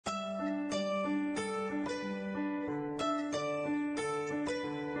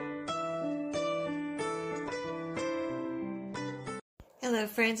Hello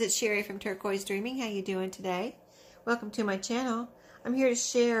friends, it's Sherry from Turquoise Dreaming. How you doing today? Welcome to my channel. I'm here to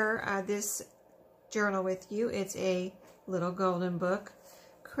share this journal with you. It's a little golden book,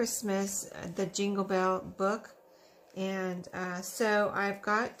 Christmas, the Jingle Bell book. And so I've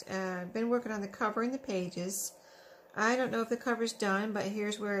got, been working on the cover and the pages. I don't know if the cover's done, but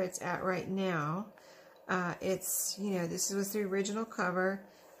here's where it's at right now. It's, this was the original cover.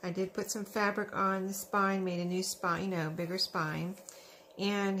 I did put some fabric on the spine, made a new spine, bigger spine.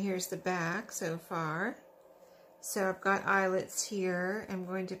 And here's the back so far. So I've got eyelets here.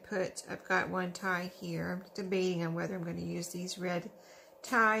 I've got one tie here. I'm debating on whether I'm going to use these red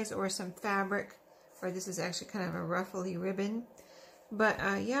ties or some fabric, or this is actually kind of a ruffly ribbon. But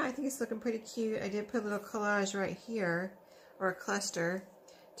yeah, I think it's looking pretty cute. I did put a little collage right here, or a cluster,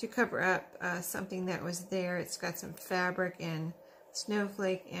 to cover up something that was there. It's got some fabric and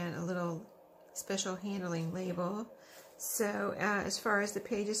snowflake and a little special handling label. So as far as the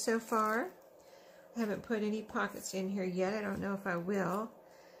pages so far, I haven't put any pockets in here yet. I don't know if I will.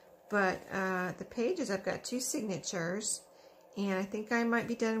 But the pages, I've got 2 signatures, and I think I might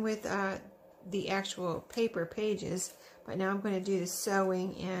be done with the actual paper pages. But now I'm going to do the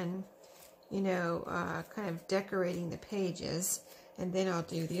sewing and, kind of decorating the pages. And then I'll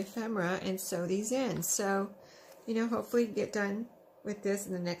do the ephemera and sew these in. So, hopefully get done with this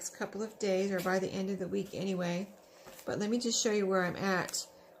in the next couple of days, or by the end of the week anyway. But let me just show you where I'm at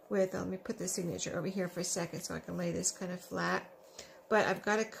with, let me put the signature over here for a second so I can lay this kind of flat. But I've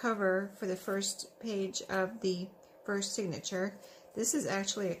got a cover for the first page of the first signature. This is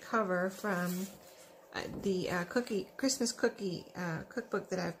actually a cover from the Christmas cookie cookbook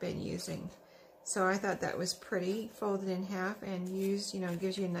that I've been using. So I thought that was pretty, folded in half and used,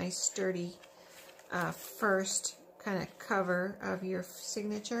 gives you a nice sturdy first kind of cover of your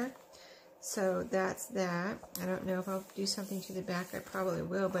signature. So that's that. I don't know if I'll do something to the back. I probably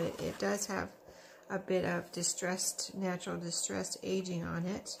will, but it does have a bit of natural distressed aging on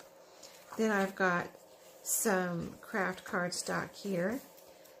it. Then I've got some craft cardstock here.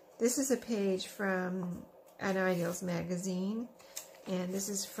 This is a page from an Ideals magazine, and this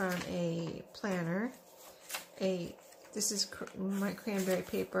is from a planner. This is my cranberry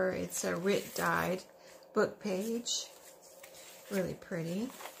paper. It's a Rit dyed book page, really pretty.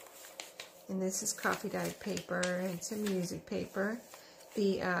 And this is coffee dyed paper and some music paper.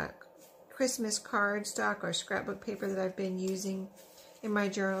 The Christmas cardstock or scrapbook paper that I've been using in my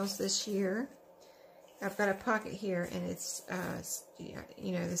journals this year. I've got a pocket here, and it's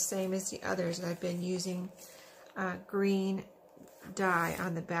the same as the others that I've been using. Green dye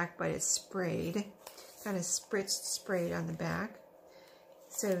on the back, but it's sprayed, kind of sprayed on the back.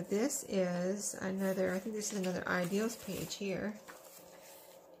 So this is another, I think this is another Ideals page here.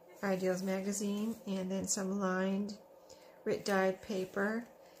 Ideals magazine, and then some lined Rit dyed paper.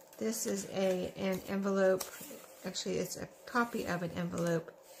 This is an envelope, actually it's a copy of an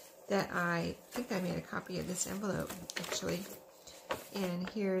envelope that I think I made a copy of this envelope actually. And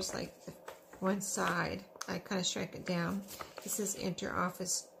here's like the one side. I kind of shrank it down. This is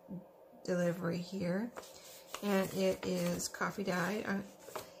inter-office delivery here, and it is coffee dyed.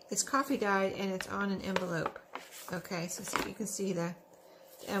 It's coffee dyed, and it's on an envelope. Okay, so you can see the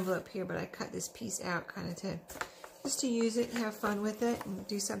envelope here, but I cut this piece out kind of just to use it and have fun with it and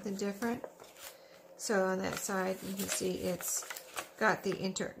do something different. So on that side, you can see it's got the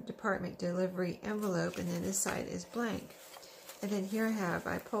inter-department delivery envelope, and then this side is blank. And then here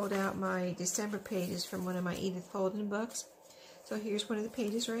I pulled out my December pages from one of my Edith Holden books. So here's one of the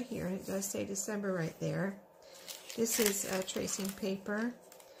pages right here, and it does say December right there. This is tracing paper,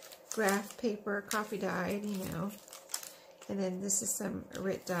 graph paper, coffee dyed, And then this is some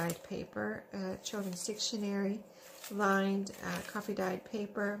Rit dyed paper, children's dictionary, lined coffee dyed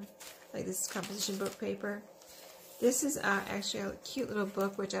paper, like this is composition book paper. This is actually a cute little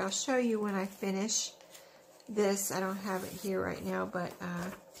book, which I'll show you when I finish this. I don't have it here right now, but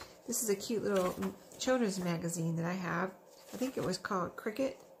this is a cute little children's magazine that I have. I think it was called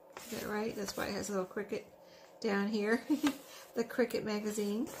Cricket. Is that right? That's why it has a little cricket down here. The Cricket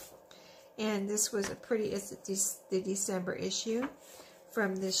magazine. And this was it's the December issue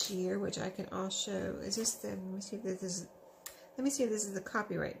from this year, which I can all show. Is this the, let me see if this is the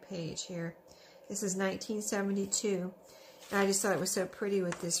copyright page here. This is 1972. And I just thought it was so pretty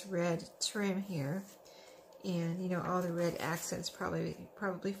with this red trim here. And, all the red accents probably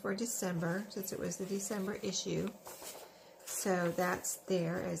for December, since it was the December issue. So that's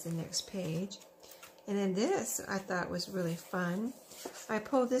there as the next page. And then this I thought was really fun. I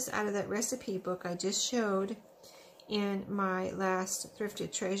pulled this out of that recipe book I just showed in my last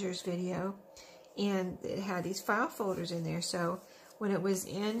Thrifted Treasures video. And it had these file folders in there. So when it was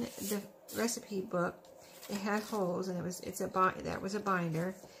in the recipe book, it had holes, and that was a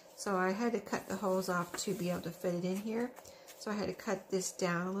binder. So I had to cut the holes off to be able to fit it in here. So I had to cut this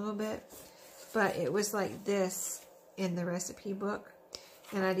down a little bit. But it was like this in the recipe book.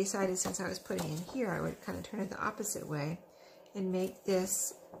 And I decided since I was putting it in here, I would kind of turn it the opposite way and make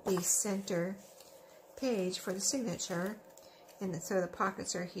this the center page for the signature. And so the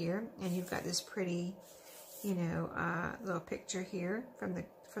pockets are here, and you've got this pretty, you know, little picture here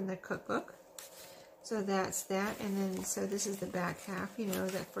from the cookbook. So that's that, and then so this is the back half, you know,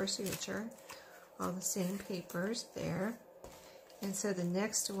 that first signature, all the same papers there. And so the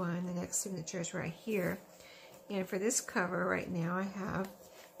next one, the next signature is right here. And for this cover right now, I have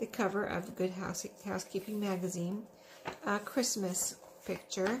the cover of Good Housekeeping magazine, a Christmas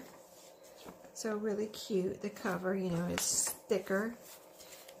picture. So really cute. The cover, you know, is thicker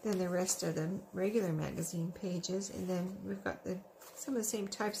than the rest of the regular magazine pages. And then we've got some of the same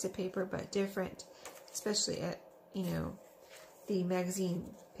types of paper, but different, especially at, you know, the magazine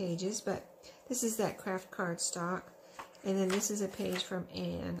pages. But this is that craft cardstock. And then this is a page from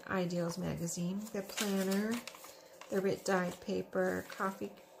an Ideals magazine. The planner, the writ dyed paper,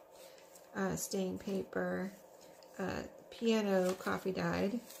 coffee stain paper, piano coffee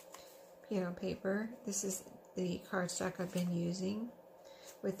dyed piano paper. This is the cardstock I've been using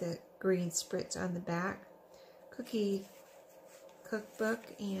with the green spritz on the back. Cookie cookbook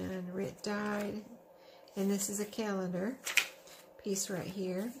and writ dyed. And this is a calendar piece right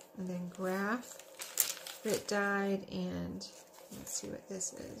here. And then graph, writ dyed, and let's see what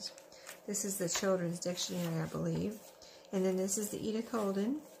this is. This is the Children's Dictionary, I believe. And then this is the Edith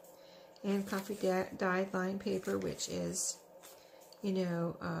Holden and coffee dyed line paper, which is, you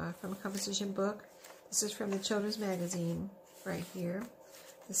know, from a composition book. This is from the Children's Magazine right here,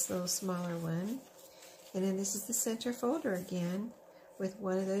 this little smaller one. And then this is the center folder again, with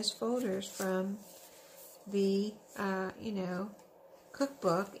one of those folders from the, you know,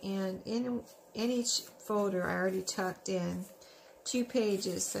 cookbook. And in each folder, I already tucked in 2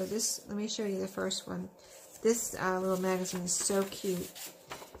 pages. So this, let me show you the first one. This little magazine is so cute.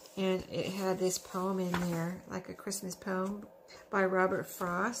 And it had this poem in there, like a Christmas poem by Robert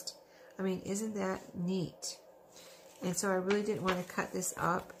Frost. I mean, isn't that neat? And so I really didn't want to cut this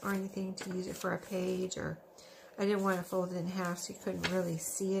up or anything to use it for a page, or I didn't want to fold it in half so you couldn't really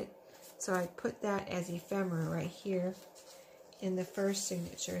see it. So I put that as ephemera right here in the first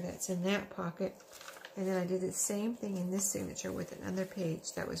signature that's in that pocket. And then I did the same thing in this signature with another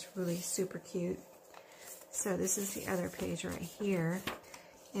page that was really super cute. So this is the other page right here.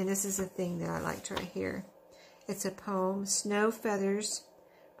 And this is the thing that I liked right here. It's a poem, Snow Feathers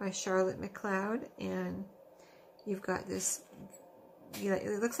by Charlotte McLeod. And you've got this, you know,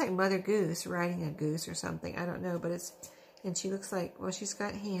 it looks like Mother Goose riding a goose or something. I don't know, but it's, and she looks like, well, she's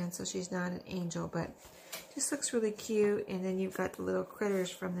got hands, so she's not an angel, but just looks really cute. And then you've got the little critters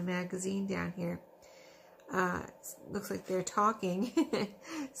from the magazine down here. Looks like they're talking.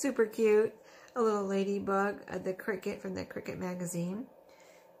 Super cute. A little ladybug, the cricket from the Cricket magazine.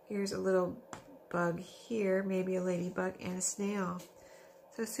 Here's a little bug here, maybe a ladybug, and a snail.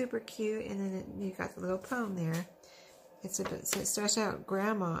 So super cute. And then you got the little poem there. It starts out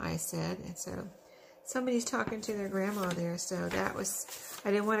grandma, I said, and so somebody's talking to their grandma there. So that was,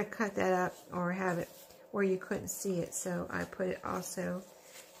 I didn't want to cut that up or have it where you couldn't see it. So I put it also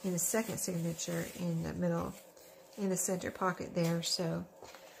in the second signature in the middle, in the center pocket there. So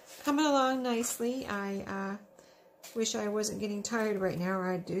coming along nicely. I wish I wasn't getting tired right now,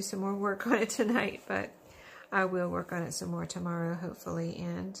 or I'd do some more work on it tonight, but I will work on it some more tomorrow, hopefully,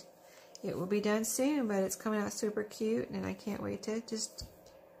 and it will be done soon. But it's coming out super cute, and I can't wait to just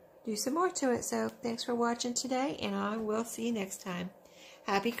do some more to it. So thanks for watching today, and I will see you next time.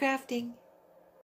 Happy crafting!